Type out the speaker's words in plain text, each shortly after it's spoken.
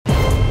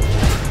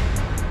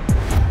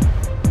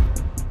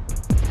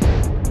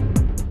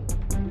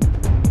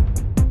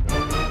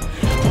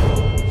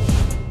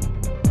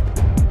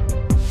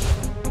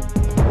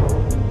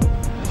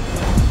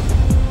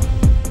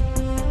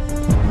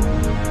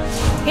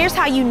Here's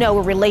how you know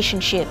a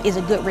relationship is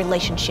a good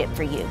relationship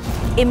for you.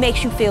 It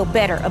makes you feel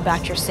better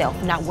about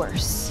yourself, not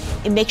worse.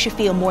 It makes you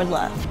feel more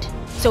loved.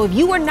 So if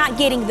you are not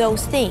getting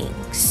those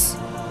things,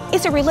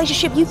 it's a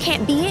relationship you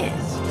can't be in.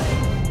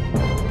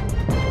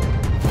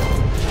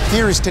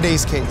 Here is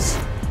today's case.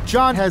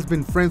 John has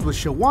been friends with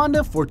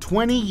Shawanda for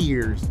 20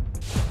 years.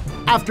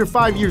 After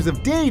 5 years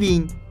of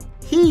dating,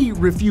 he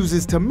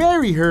refuses to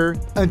marry her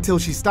until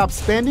she stops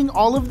spending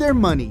all of their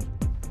money.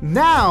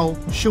 Now,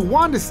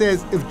 Shawanda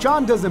says if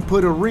John doesn't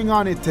put a ring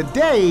on it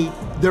today,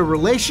 their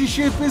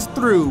relationship is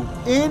through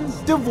in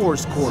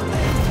divorce court.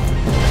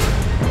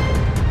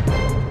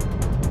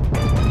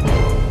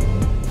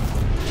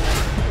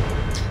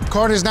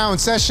 Court is now in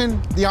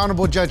session. The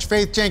Honorable Judge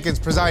Faith Jenkins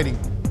presiding.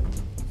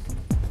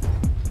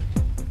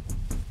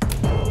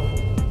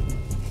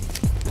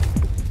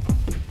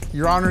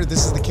 Your Honor,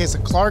 this is the case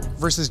of Clarke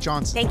versus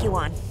Johnson. Thank you,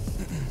 Juan.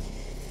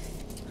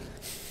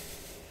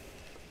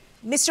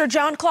 Mr.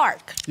 John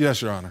Clarke.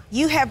 Yes, Your Honor.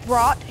 You have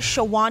brought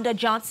Shawanda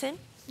Johnson.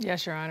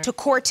 Yes, Your Honor. To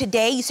court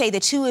today. You say the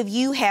two of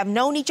you have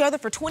known each other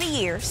for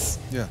 20 years.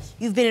 Yes.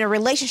 You've been in a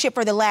relationship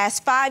for the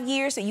last 5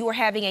 years and you are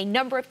having a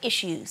number of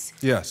issues.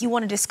 Yes. You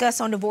want to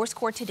discuss on divorce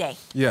court today?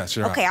 Yes,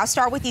 Your Honor. Okay, I'll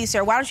start with you,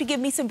 sir. Why don't you give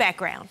me some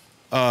background?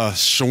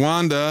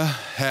 Shawanda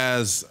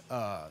has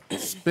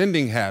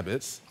spending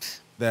habits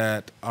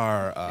that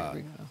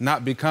are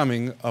not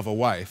becoming of a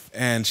wife.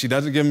 And she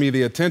doesn't give me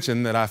the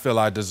attention that I feel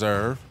I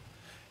deserve.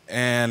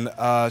 And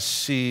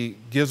she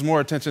gives more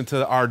attention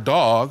to our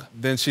dog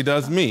than she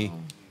does me.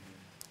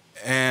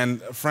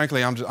 And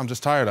frankly, I'm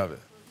just tired of it.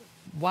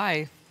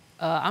 Wife,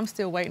 I'm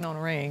still waiting on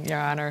a ring, Your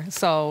Honor.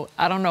 So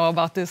I don't know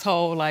about this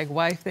whole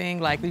wife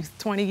thing, these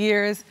 20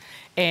 years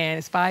and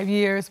it's 5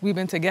 years we've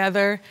been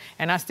together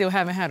and I still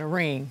haven't had a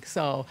ring.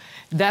 So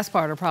that's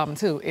part of the problem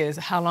too, is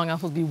how long I'm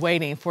supposed to be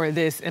waiting for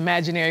this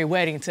imaginary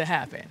wedding to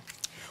happen.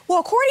 Well,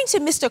 according to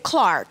Mr.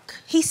 Clarke,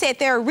 he said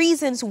there are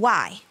reasons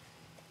why.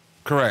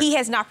 Correct. He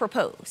has not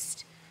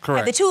proposed. Correct.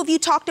 Have the two of you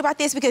talked about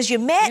this because you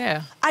met?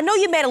 Yeah. I know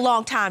you met a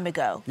long time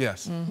ago.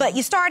 Yes. Mm-hmm. But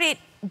you started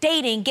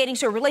dating, getting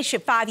to a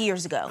relationship 5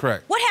 years ago.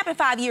 Correct. What happened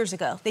 5 years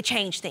ago that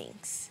changed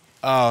things?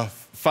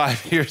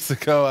 5 years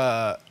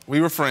ago, we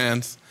were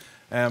friends,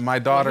 and my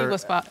daughter...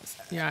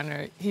 Your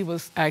Honor, he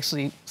was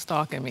actually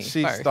stalking me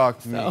She first,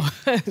 stalked me.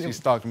 So. She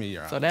stalked me,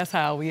 Your Honor. So that's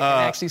how we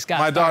actually got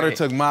My daughter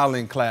started. took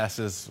modeling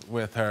classes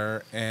with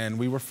her, and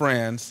we were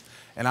friends,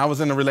 and I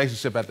was in a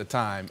relationship at the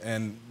time,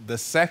 and the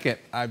second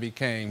I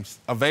became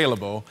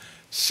available,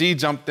 she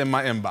jumped in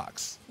my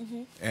inbox.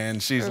 Mm-hmm.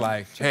 And she's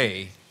like,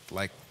 hey,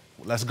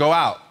 let's go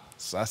out.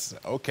 So I said,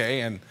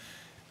 okay, and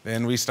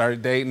then we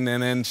started dating,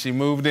 and then she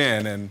moved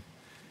in, and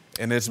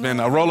it's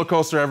been a roller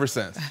coaster ever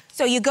since.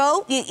 So you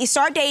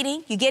start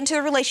dating, you get into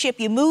the relationship,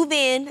 you move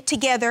in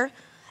together,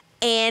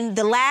 and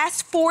the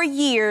last 4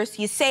 years,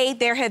 you say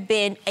there have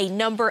been a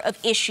number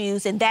of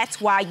issues, and that's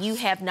why you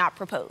have not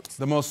proposed.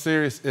 The most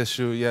serious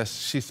issue, yes,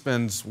 she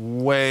spends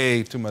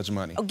way too much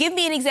money. Oh, give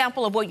me an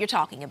example of what you're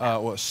talking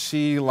about. Well,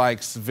 she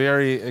likes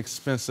very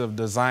expensive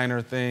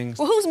designer things.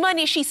 Well, whose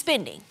money is she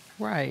spending?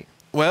 Right.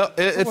 Well,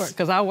 it's...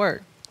 Because I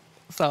work.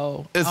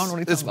 So I don't know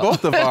what you're it's talking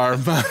about. both of our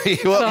money.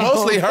 Well,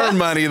 mostly her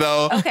money,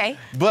 though. Okay.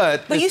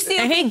 But you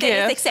still think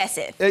that it's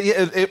excessive?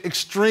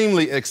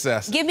 Extremely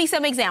excessive. Give me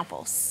some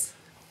examples.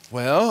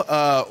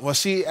 Well,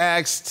 she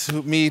asked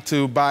me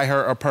to buy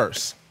her a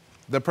purse.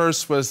 The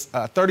purse was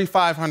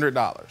 $3,500.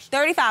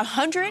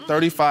 $3,500?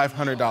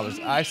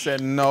 $3,500. I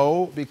said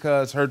no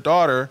because her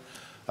daughter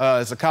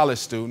is a college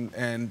student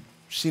and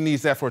she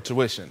needs that for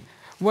tuition.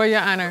 Well,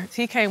 Your Honor,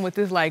 he came with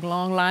this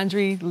long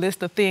laundry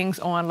list of things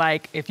on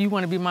if you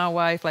want to be my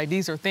wife,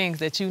 these are things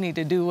that you need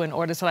to do in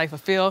order to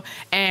fulfill.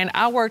 And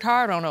I worked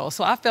hard on those.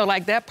 So I felt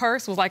like that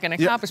purse was an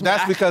accomplishment.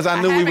 That's because I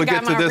knew we would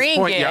get to this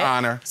point, Your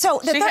Honor. So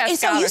you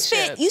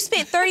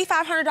spent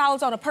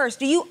 $3,500 on a purse.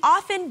 Do you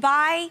often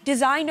buy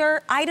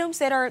designer items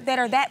that are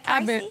that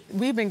pricey?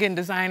 We've been getting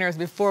designers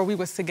before we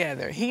was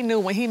together. He knew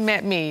when he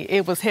met me,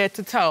 it was head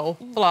to toe,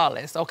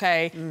 flawless,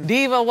 okay?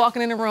 Diva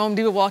walking in the room,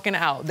 diva walking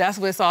out. That's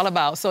what it's all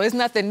about. So it's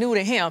nothing new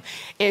to him.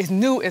 It's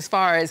new as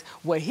far as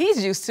what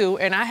he's used to.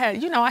 And I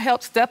had, I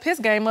helped step his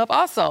game up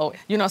also.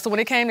 So when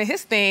it came to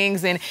his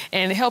things and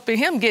helping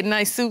him get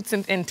nice suits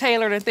and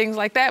tailored and things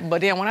like that. But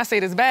then when I say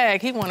this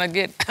bag, he want to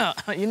get,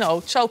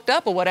 choked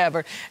up or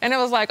whatever. And it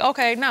was like,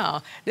 okay,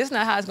 no, this is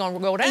not how it's going to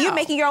go down. And you're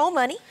making your own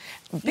money?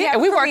 Yeah,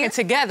 we're working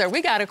together.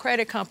 We got a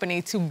credit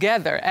company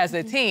together as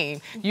a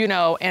team,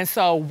 and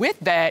so with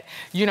that,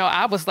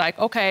 I was like,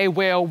 okay,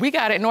 well, we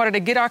got to, in order to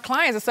get our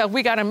clients and stuff,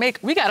 we got to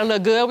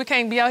look good. We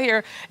can't be out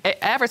here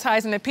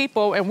advertising to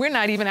people and we're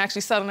not even actually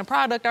selling the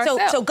product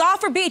ourselves. So God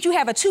forbid you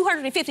have a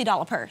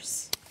 $250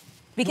 purse.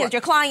 Because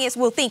your clients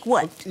will think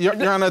what? Your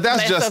Honor,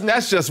 that's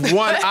just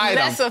one item.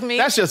 Less of me.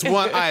 That's just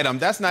one item.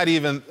 That's not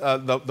even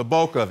the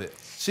bulk of it.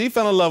 She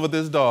fell in love with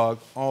this dog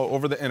all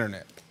over the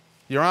internet.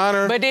 Your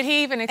Honor. But did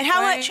he even explain?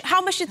 And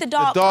how much did the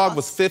dog cost? The dog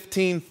was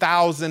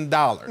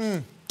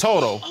 $15,000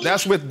 total.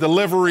 That's with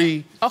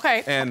delivery.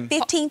 Okay. And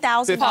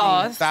 $15,000.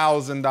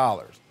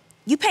 $15,000.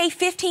 You paid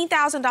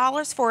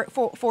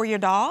 $15,000 for your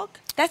dog?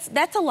 That's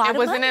a lot of money. It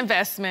was an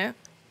investment.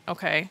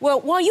 Okay.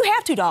 Well, you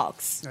have 2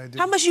 dogs. I do.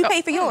 How much do you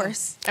pay for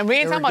yours? And we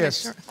ain't They talking were about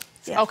gifts. insurance.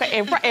 Yeah. Okay,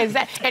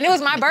 and it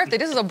was my birthday.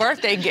 This is a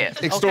birthday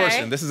gift.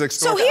 Extortion. Okay? This is So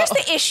extortion. here's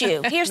the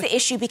issue. Here's the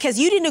issue because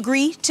you didn't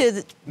agree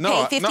to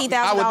pay $15,000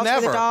 I would for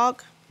never, the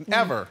dog.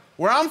 Ever.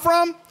 Where I'm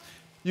from,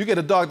 you get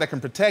a dog that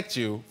can protect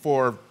you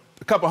for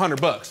a couple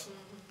 $100.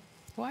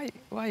 Why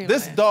you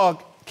This mad?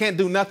 dog can't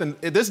do nothing.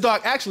 This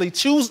dog actually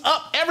chews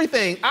up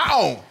everything I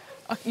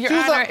own. Your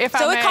Choose Honor, up. if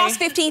So I it may, costs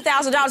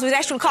 $15,000, but it's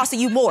actually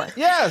costing you more.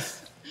 Yes.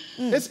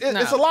 It's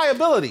a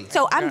liability.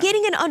 So I'm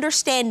getting an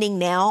understanding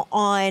now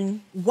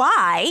on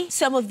why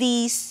some of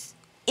these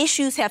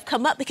issues have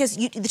come up because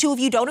the 2 of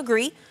you don't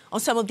agree on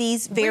some of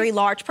these very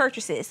large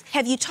purchases.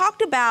 Have you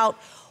talked about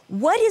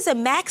what is a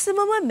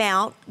maximum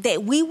amount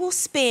that we will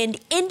spend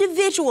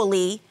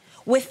individually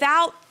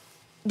without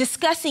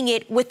discussing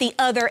it with the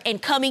other and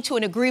coming to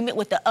an agreement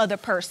with the other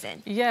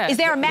person? Yes. Is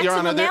there a Your maximum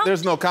Honor, amount?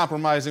 there's no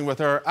compromising with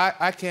her.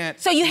 I can't.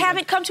 So you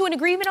haven't come to an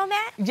agreement on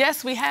that?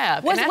 Yes, we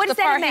have. What and is that's the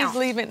that part amount?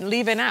 he's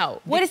leaving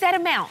out. What is that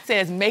amount?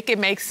 Says make it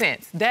make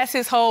sense. That's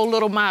his whole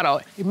little motto.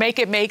 Make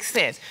it make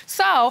sense.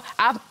 So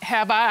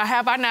have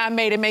I not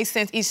made it make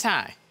sense each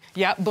time?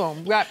 Yep,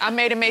 boom. Right, I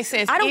made it make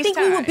sense. I don't each think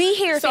we time. would be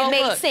here if So it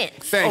made look, sense.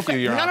 Thank you,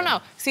 Your Honor. No.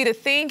 See, the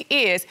thing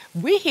is,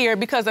 we here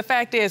because the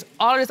fact is,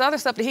 all this other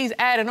stuff that he's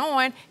adding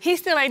on, he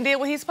still ain't did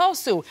what he's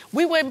supposed to.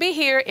 We wouldn't be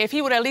here if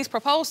he would at least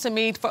propose to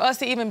me for us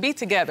to even be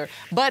together.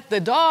 But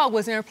the dog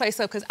was in a place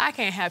of, because I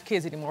can't have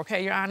kids anymore,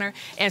 okay, Your Honor?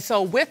 And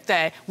so with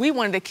that, we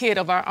wanted a kid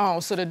of our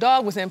own. So the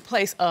dog was in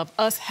place of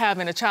us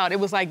having a child. It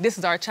was like, this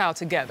is our child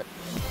together.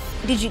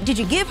 Did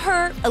you give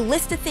her a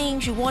list of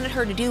things you wanted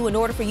her to do in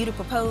order for you to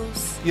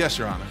propose? Yes,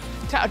 Your Honor.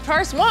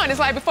 First one, it's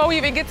like before we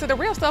even get to the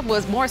real stuff,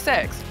 was more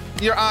sex.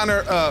 Your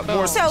Honor,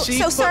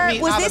 she put sir, me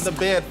was out this- of the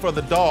bed for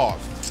the dog.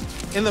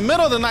 In the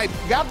middle of the night,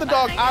 got the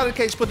dog out of the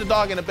cage, put the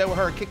dog in the bed with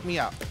her, and kicked me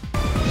out.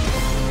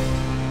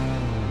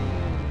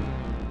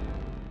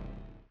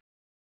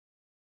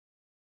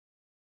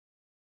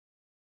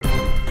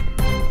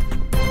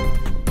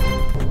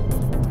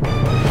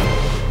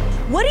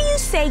 What do you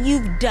say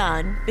you've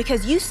done?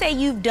 Because you say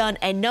you've done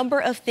a number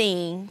of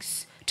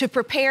things to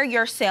prepare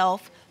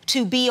yourself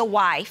to be a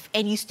wife,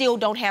 and you still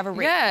don't have a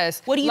ring.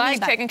 Yes. What do you like mean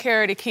by taking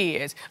care of the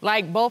kids,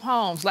 like both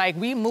homes. Like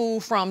we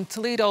moved from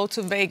Toledo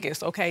to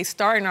Vegas, okay,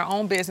 starting our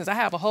own business. I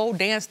have a whole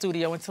dance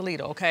studio in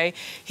Toledo, okay?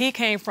 He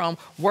came from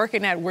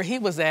working at where he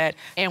was at,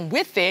 and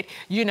with it,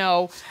 you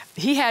know,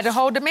 he had the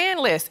whole demand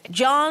list.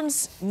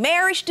 John's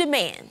marriage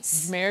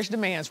demands. Marriage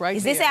demands, right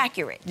Is there. this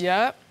accurate?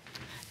 Yep.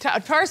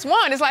 First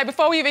one, it's like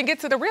before we even get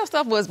to the real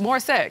stuff, was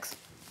more sex.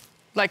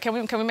 Like, can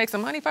we make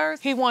some money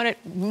first? He wanted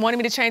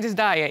me to change his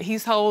diet.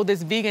 He's whole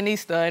this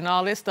veganista and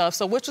all this stuff,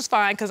 so which was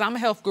fine because I'm a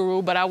health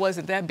guru, but I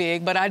wasn't that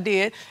big, but I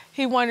did.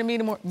 He wanted me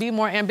to be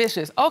more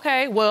ambitious.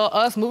 Okay, well,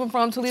 us moving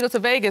from Toledo to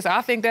Vegas,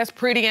 I think that's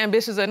pretty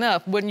ambitious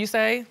enough, wouldn't you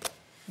say?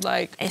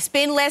 Like, And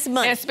spend less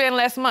money. and spend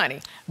less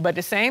money. But at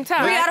the same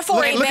time, 3 out of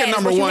 4 ain't Look bad at is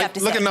number what you one. have to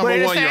Look say. at number but at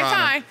the one, same Your Honor.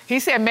 time, he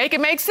said, make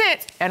it make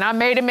sense. And I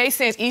made it make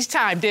sense each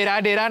time. Did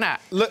I not?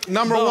 Look,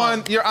 number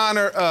one, Your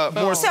Honor,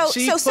 more,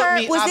 she So, put sir,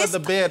 me was out this- of the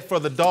bed for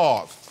the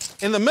dog.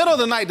 In the middle of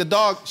the night, the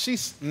dog,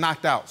 she's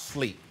knocked out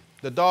sleep.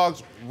 The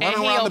dog's And running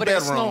he around over the there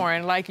bedroom.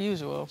 snoring like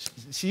usual.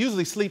 She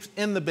usually sleeps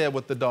in the bed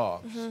with the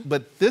dog.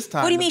 But this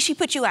time, What do you mean she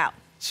put you out?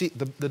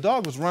 the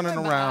dog was running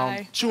Goodbye.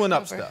 around, chewing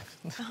up Over.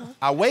 stuff.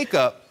 I wake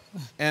up,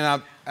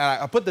 and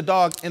I put the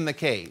dog in the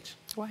cage.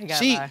 Why you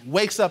gotta She lie?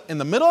 wakes up in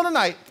the middle of the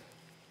night,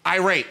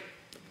 irate.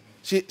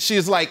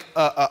 She's like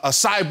a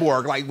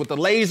cyborg, like with the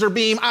laser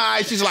beam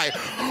eyes. She's like,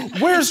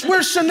 "Where's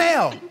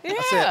Chanel?" I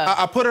said, Yeah.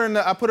 I put her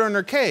in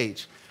her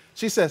cage.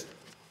 She says,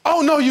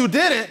 "Oh no, you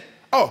didn't.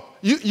 Oh,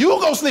 you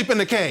go sleep in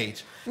the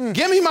cage.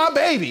 Give me my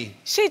baby."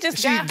 She just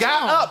She got got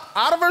home. up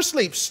out of her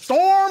sleep,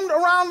 stormed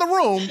around the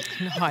room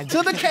I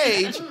to the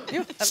cage,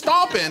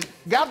 stomping,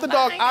 got the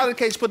dog out of the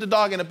cage, put the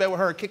dog in the bed with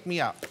her, and kicked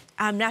me out.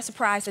 I'm not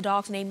surprised the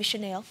dog's name is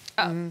Chanel.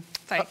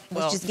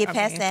 Let's just get I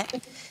past mean,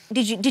 that.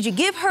 Did you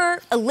give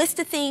her a list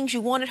of things you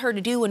wanted her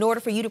to do in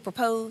order for you to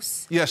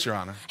propose? Yes, Your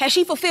Honor. Has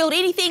she fulfilled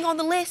anything on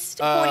the list,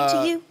 according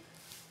to you?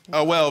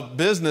 Well,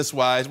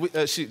 business-wise,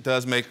 she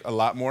does make a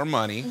lot more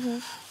money.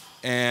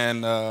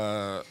 And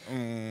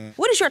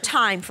What is your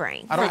time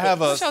frame? I don't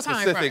have a What's your time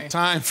specific frame?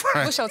 time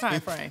frame. What's your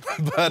time frame?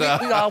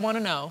 But we all want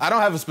to know. I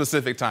don't have a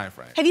specific time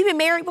frame. Have you been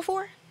married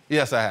before?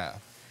 Yes, I have.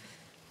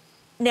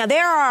 Now,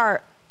 there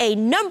are a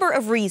number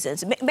of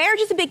reasons. Marriage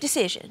is a big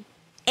decision,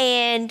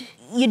 and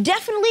you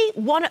definitely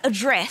want to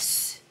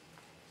address,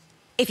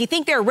 if you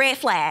think there are red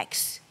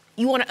flags,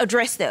 you want to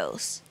address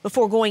those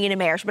before going into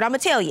marriage. But I'm going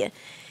to tell you,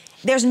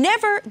 there's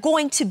never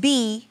going to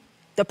be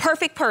the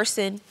perfect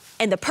person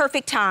and the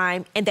perfect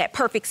time and that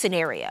perfect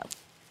scenario.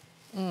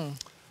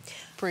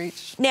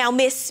 Preach. Now,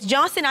 Miss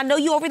Johnson, I know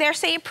you over there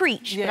saying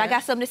preach, but I Yeah.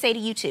 got something to say to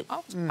you, too.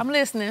 Oh, I'm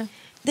listening.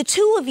 The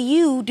two of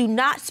you do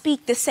not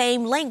speak the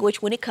same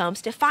language when it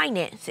comes to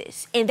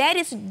finances. And that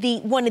is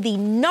one of the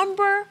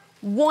number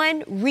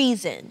one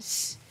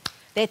reasons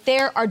that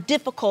there are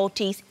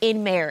difficulties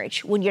in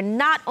marriage, when you're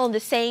not on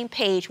the same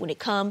page when it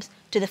comes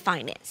to the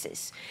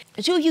finances.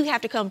 The two of you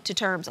have to come to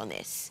terms on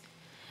this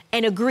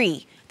and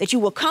agree that you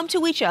will come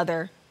to each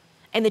other,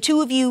 and the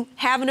two of you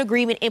have an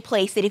agreement in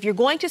place that if you're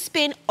going to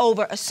spend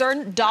over a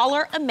certain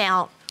dollar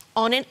amount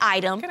on an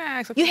item,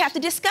 you have to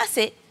discuss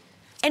it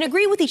and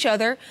agree with each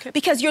other,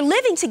 because you're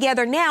living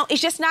together now.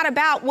 It's just not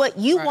about what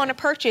you want to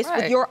purchase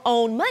with your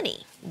own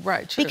money.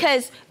 Right, true.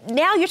 Because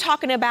now you're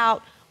talking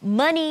about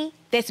money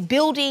that's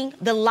building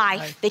the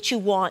life that you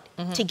want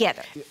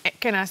together.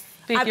 Can I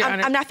speak, Your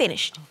Honor? I'm not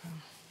finished.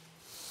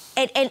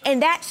 Okay.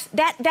 And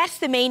that's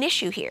the main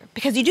issue here,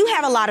 because you do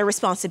have a lot of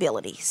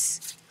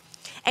responsibilities.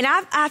 And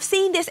I've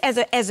seen this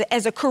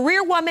as a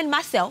career woman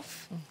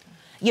myself.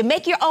 You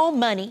make your own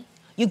money.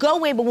 You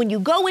go in, but when you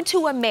go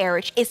into a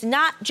marriage, it's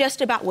not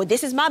just about, well,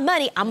 this is my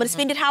money, I'm going to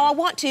spend it how I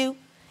want to.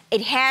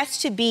 It has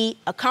to be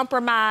a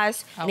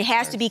compromise, and it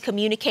has to be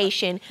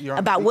communication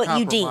about what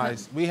you deem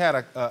we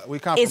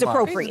compromised. Is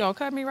appropriate. He's gonna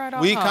cut me right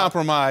off. We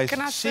compromised.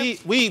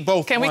 We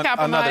both Can we want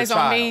compromise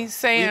another on child. me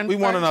saying we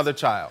want first? another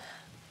child.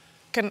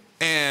 Can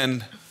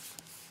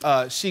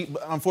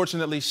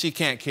Unfortunately, she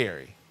can't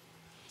carry.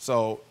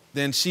 So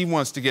then she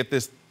wants to get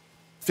this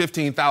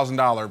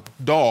 $15,000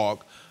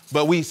 dog,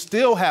 but we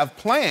still have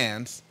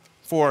plans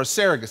for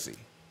surrogacy.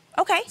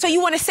 Okay, so you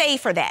want to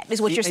save for that,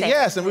 is what you're saying?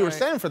 Yes, and we were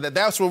saying for that.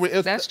 That's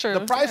where That's true. The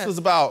price was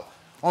about,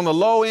 on the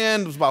low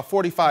end, was about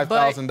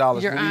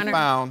 $45,000. Your We Honor,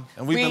 found,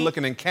 and we've been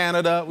looking in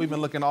Canada. We've been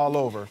looking all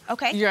over.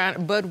 Okay. Your Honor,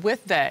 but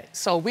with that,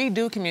 so we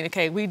do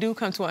communicate. We do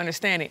come to an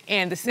understanding.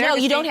 And the surrogacy, No,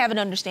 you don't have an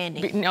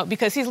understanding. No,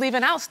 because he's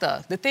leaving out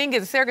stuff. The thing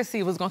is, the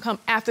surrogacy was going to come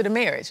after the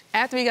marriage.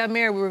 After we got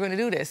married, we were going to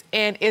do this.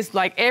 And it's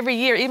like every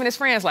year, even his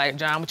friends like,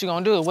 John, what you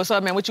going to do? What's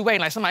up, man? What you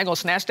waiting? Like somebody going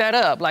to snatch that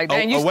up. Like,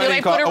 dang, you still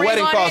ain't put a ring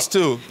wedding on cost it?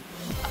 too.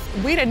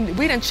 We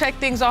didn't check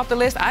things off the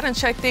list. I didn't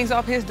check things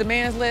off his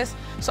demands list.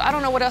 So I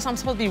don't know what else I'm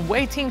supposed to be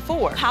waiting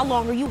for. How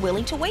long are you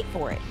willing to wait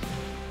for it?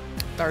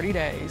 30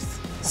 days.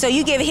 So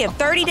you give him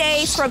 30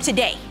 days from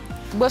today?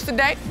 What's the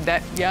date?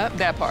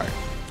 That part.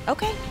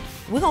 Okay,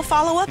 we're gonna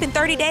follow up in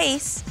 30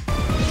 days.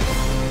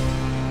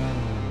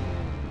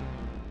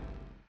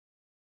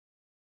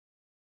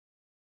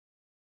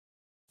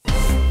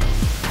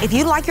 If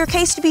you'd like your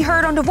case to be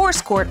heard on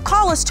divorce court,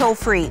 call us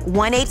toll-free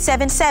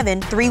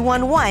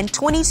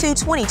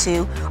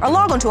 1-877-311-2222 or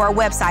log on to our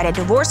website at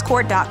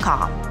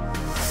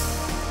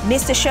divorcecourt.com.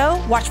 Miss the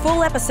show? Watch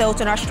full episodes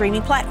on our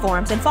streaming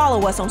platforms and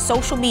follow us on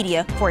social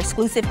media for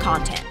exclusive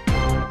content.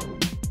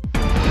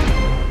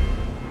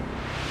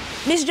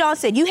 Ms.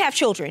 Johnson, you have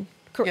children.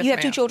 Yes, you have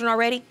ma'am. 2 children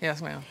already?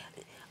 Yes, ma'am.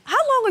 How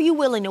long are you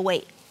willing to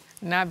wait?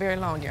 Not very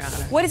long, Your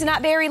Honor. What is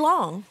not very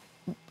long?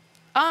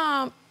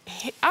 I'm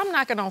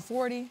knocking on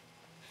 40.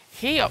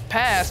 He up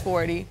past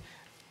 40.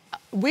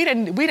 We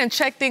didn't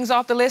check things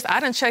off the list. I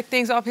didn't check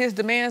things off his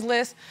demands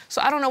list.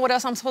 So I don't know what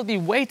else I'm supposed to be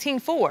waiting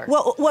for.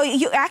 Well,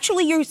 you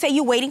say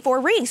you're waiting for a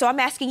ring. So I'm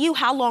asking you,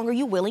 how long are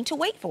you willing to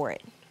wait for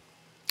it?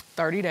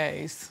 30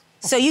 days.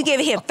 So you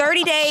give him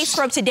 30 days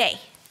from today?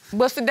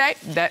 What's the date?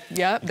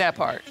 That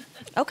part.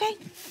 Okay,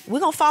 we're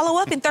gonna follow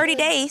up in 30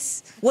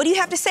 days. What do you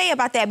have to say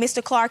about that,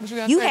 Mr. Clarke? You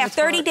say, have Mr.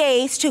 30 Clarke?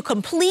 days to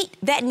complete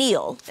that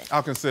deal.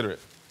 I'll consider it.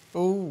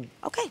 Ooh.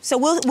 Okay, so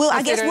I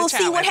guess Consider it we'll a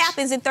see what challenge.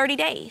 happens in 30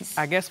 days.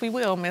 I guess we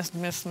will, Miss.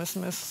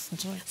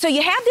 So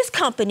you have this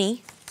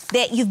company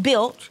that you've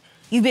built,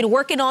 you've been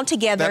working on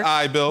together. That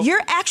I built.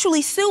 You're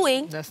actually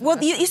suing.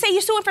 You say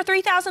you're suing for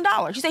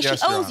 $3,000. You say Yes,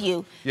 she Your owes Honor.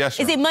 you. Yes,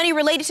 Your Is it Honor. money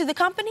related to the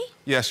company?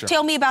 Yes, Your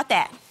Tell me about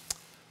that.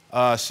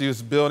 She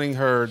was building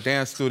her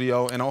dance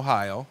studio in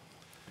Ohio,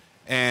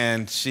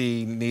 and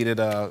she needed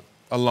a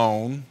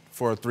loan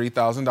for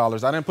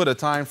 $3,000. I didn't put a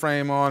time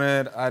frame on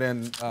it. I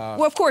didn't.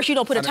 Well, of course, you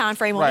don't put a time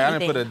frame on right,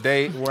 anything. I didn't put a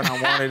date when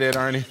I wanted it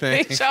or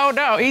anything. He sure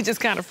don't. He just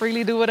kind of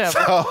freely do whatever.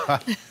 So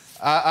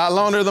I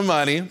loaned her the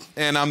money,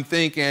 and I'm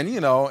thinking,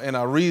 in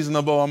a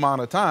reasonable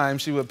amount of time,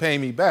 she would pay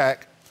me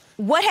back.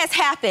 What has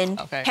happened?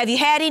 Okay. Have you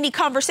had any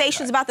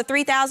conversations about the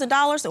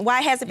 $3,000 and why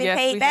it hasn't been Yes,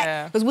 paid we back?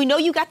 have. Because we know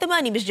you got the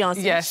money, Ms.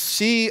 Johnson. Yes.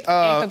 She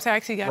Income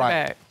tax, he got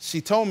back. She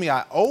told me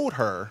I owed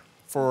her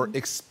for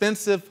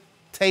expensive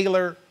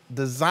tailor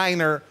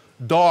designer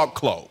dog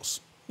clothes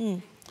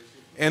in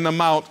the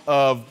amount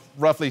of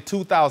roughly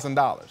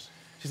 $2,000.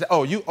 She said,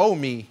 "Oh, you owe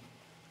me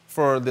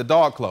for the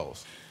dog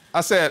clothes." I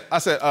said,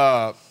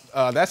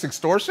 that's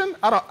extortion.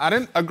 I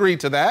didn't agree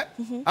to that.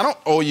 I don't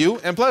owe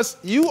you, and plus,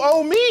 you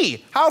owe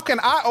me. How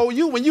can I owe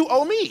you when you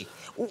owe me?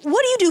 What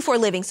do you do for a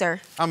living, sir?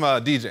 I'm a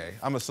DJ.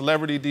 I'm a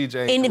celebrity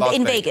DJ In Las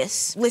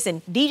Vegas.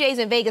 Listen, DJs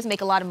in Vegas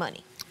make a lot of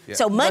money. Yeah.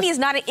 So money is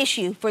not an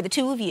issue for the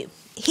two of you.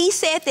 He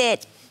said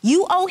that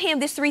you owe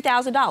him this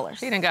 $3,000.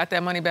 He done got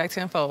that money back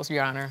tenfold,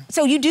 Your Honor.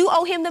 So you do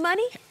owe him the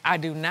money? I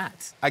do not.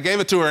 I gave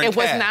it to her in It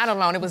was cash. not a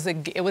loan.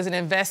 It was an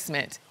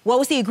investment. What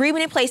was the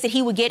agreement in place that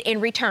he would get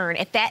in return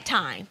at that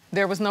time?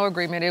 There was no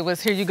agreement. It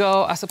was, here you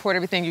go. I support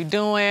everything you're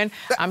doing.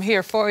 I'm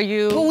here for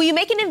you. Well, when you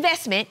make an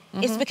investment,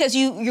 it's because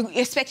you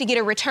expect to get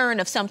a return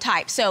of some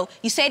type. So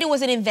you said it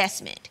was an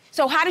investment.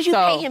 So how did you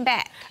pay him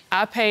back?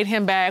 I paid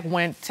him back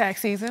when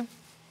tax season.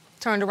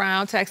 turned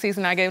around, tax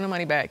season, I gave him the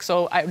money back.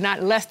 So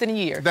not less than a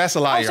year. That's a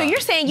lie, Oh, so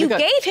you're saying you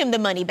gave him the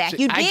money back.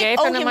 You I did gave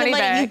owe him the him money the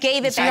money, back. you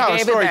gave it See back. how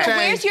the story So changed?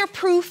 where's your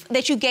proof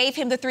that you gave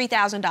him the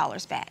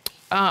 $3,000 back?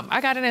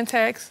 I got it in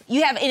text.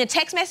 You have it in a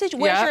text message?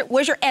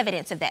 Where's your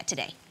evidence of that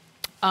today?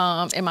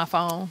 In my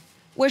phone.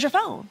 Where's your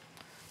phone?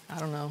 I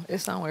don't know.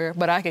 It's somewhere,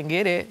 but I can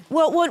get it.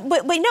 Well,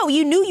 but no,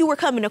 you knew you were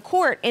coming to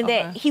court and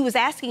that he was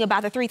asking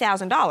about the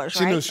 $3,000, right?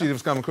 She knew she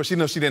was coming. She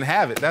knew she didn't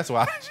have it. That's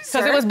why.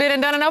 Because it was bid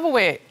and done and over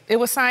with. It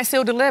was signed,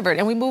 sealed, delivered,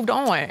 and we moved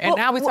on. And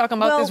now we're talking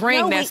about this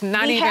ring that's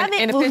not even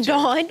in the picture.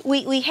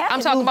 We haven't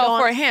I'm talking moved about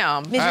on. for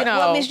him.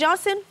 Ms.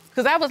 Johnson?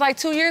 Because that was like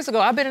 2 years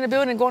ago. I've been in the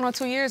building going on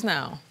 2 years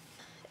now.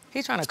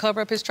 He's trying to cover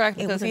up his tracks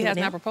because he has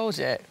not proposed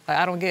yet.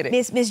 I don't get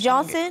it. Ms.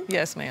 Johnson?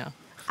 Yes, ma'am.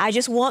 I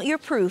just want your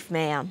proof,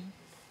 ma'am,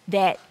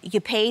 that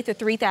you paid the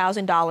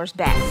 $3,000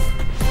 back.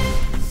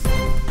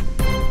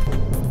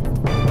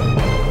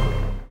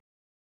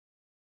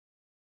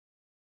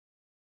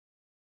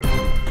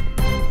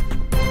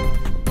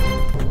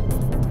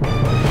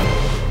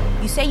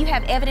 You say you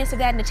have evidence of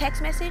that in a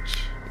text message?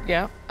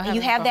 Yeah. And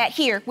you have that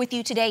here with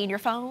you today in your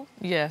phone?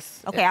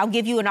 Yes. Okay, I'll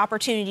give you an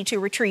opportunity to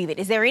retrieve it.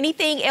 Is there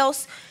anything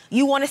else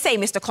you want to say,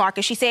 Mr. Clarke?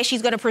 As she says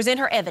she's going to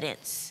present her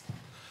evidence.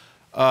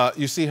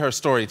 You see her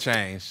story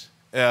change.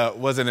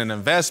 Was it an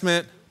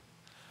investment,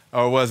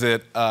 or was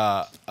it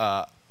a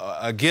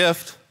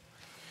gift,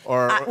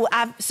 or?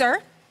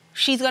 Sir,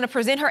 she's going to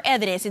present her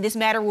evidence, and this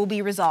matter will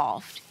be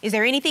resolved. Is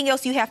there anything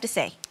else you have to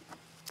say?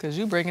 Because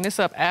you bringing this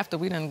up after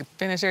we done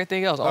finished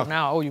everything else. Oh,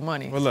 now I owe you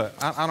money. Well, look,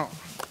 I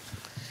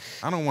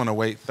don't want to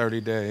wait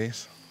 30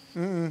 days.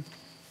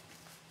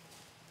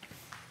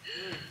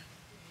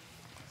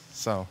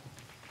 So,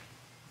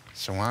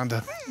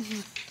 Shawanda.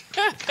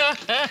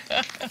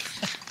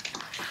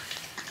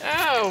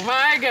 Oh,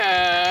 my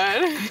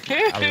God.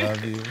 I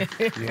love you.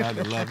 You are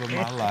the love of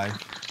my life.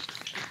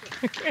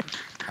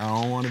 I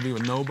don't want to be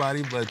with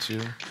nobody but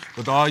you.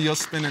 With all your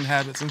spending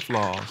habits and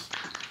flaws,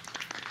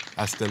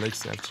 I still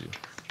accept you.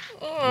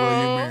 Will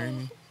you marry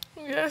me?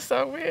 Yes,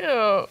 I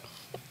will.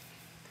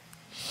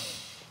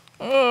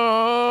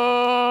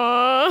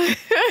 Oh.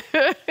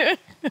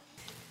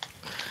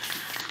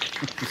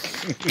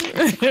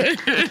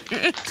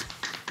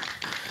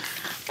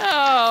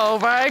 Oh,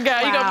 my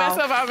God. You gonna mess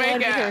up our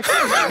makeup.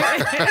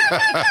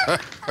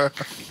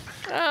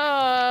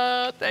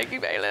 Oh, thank you,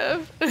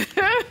 bailiff.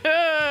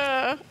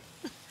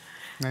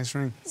 Nice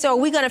ring. So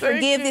are we going to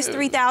forgive this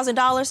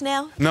 $3,000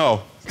 now?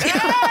 No.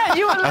 Yeah,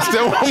 you I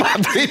still want my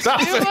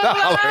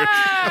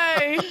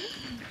 $3,000.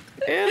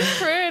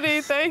 It's pretty.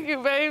 Thank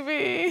you,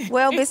 baby.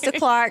 Well, Mr.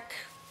 Clarke,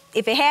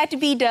 if it had to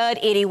be done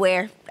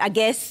anywhere, I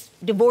guess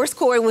divorce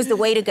court was the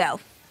way to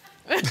go.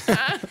 So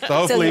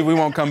hopefully we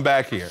won't come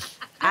back here.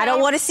 I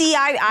don't want to see.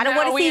 I don't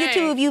want to see the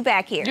two of you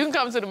back here. You can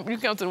come to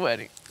the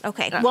wedding.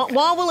 Okay.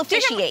 Juan will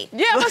officiate.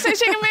 Yeah, I'm gonna say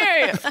she can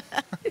marry him.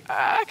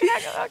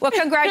 Well,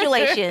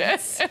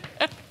 congratulations.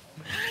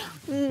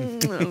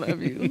 I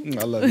love you.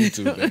 I love you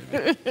too,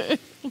 baby.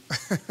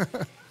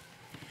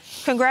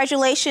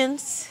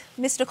 Congratulations,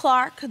 Mr.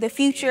 Clarke, the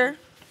future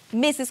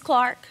Mrs.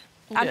 Clarke.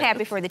 I'm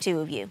happy for the two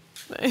of you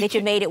that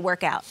you made it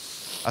work out.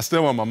 I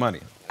still want my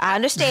money. I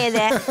understand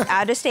that.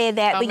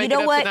 But you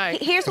know what?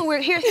 Tonight. Here's what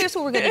we're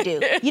going to do.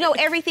 You know,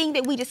 everything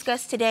that we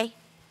discussed today,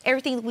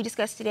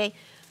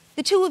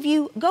 the two of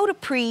you go to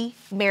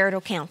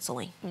premarital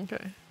counseling.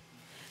 Okay.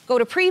 Go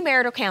to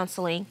premarital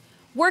counseling,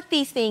 work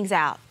these things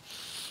out.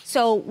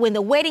 So when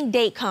the wedding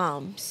date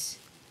comes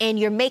and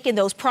you're making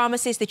those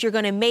promises that you're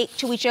going to make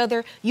to each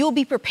other, you'll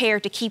be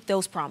prepared to keep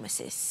those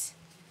promises.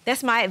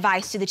 That's my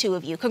advice to the two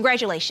of you.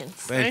 Congratulations.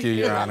 Thank you,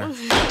 Your Honor.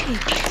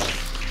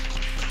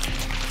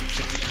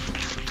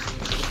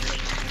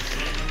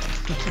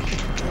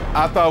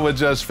 I thought what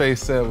Judge Faith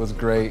said was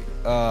great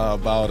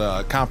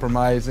about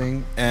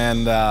compromising,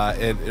 and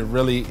it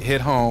really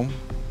hit home.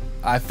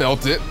 I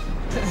felt it.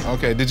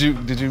 Okay, did you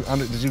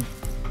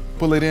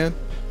pull it in?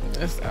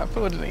 Yes, I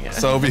pulled it in.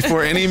 So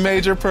before any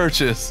major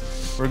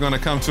purchase, we're gonna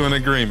come to an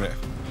agreement.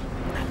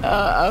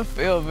 I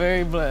feel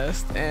very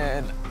blessed,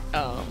 and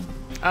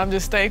I'm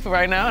just thankful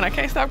right now, and I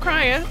can't stop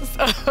crying.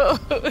 So.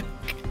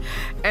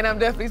 And I'm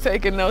definitely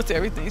taking notes to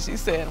everything she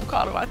said. I'm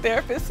calling my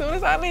therapist as soon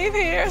as I leave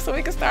here so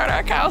we can start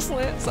our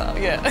counseling. So,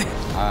 yeah.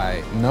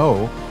 I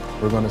know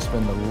we're going to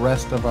spend the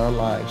rest of our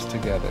lives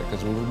together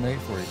because we were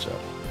made for each other.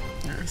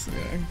 Yes,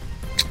 yeah.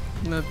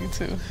 Love you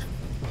too.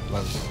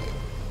 Love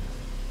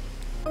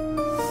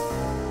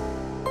you.